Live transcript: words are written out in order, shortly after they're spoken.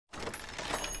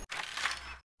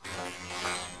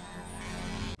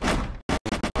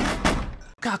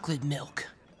chocolate milk.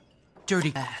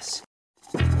 Dirty ass.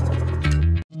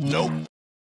 Nope.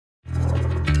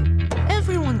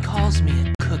 Everyone calls me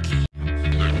a cookie.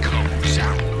 It comes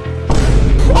out.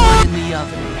 In the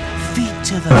oven, feet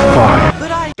to the fire.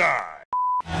 But I got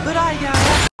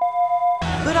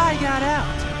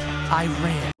out. I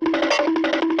ran.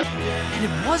 And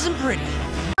it wasn't pretty.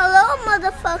 Hello,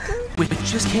 motherfucker. When it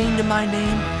just came to my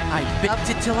name, I upped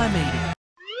it till I made it.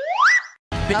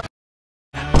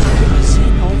 It was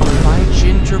in over my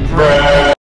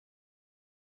gingerbread.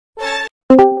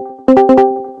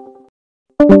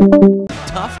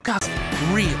 Tough cops,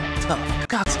 real tough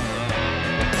cops.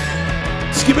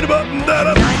 Skip it up and that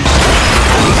up.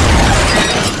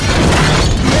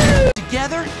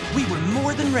 Together, we were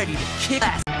more than ready to kick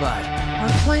ass, but our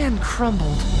plan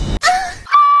crumbled.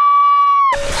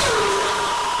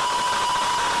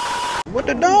 What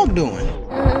the dog doing?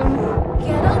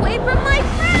 Get away from my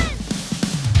friend!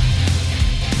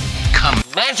 Come,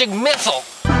 magic missile!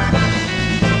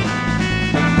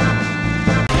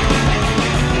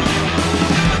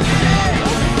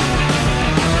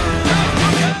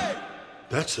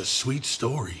 That's a sweet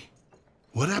story.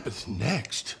 What happens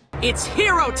next? It's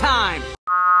hero time!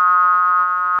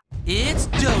 It's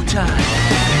dough time!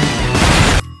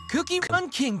 Cookie Run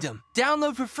Kingdom.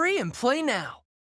 Download for free and play now.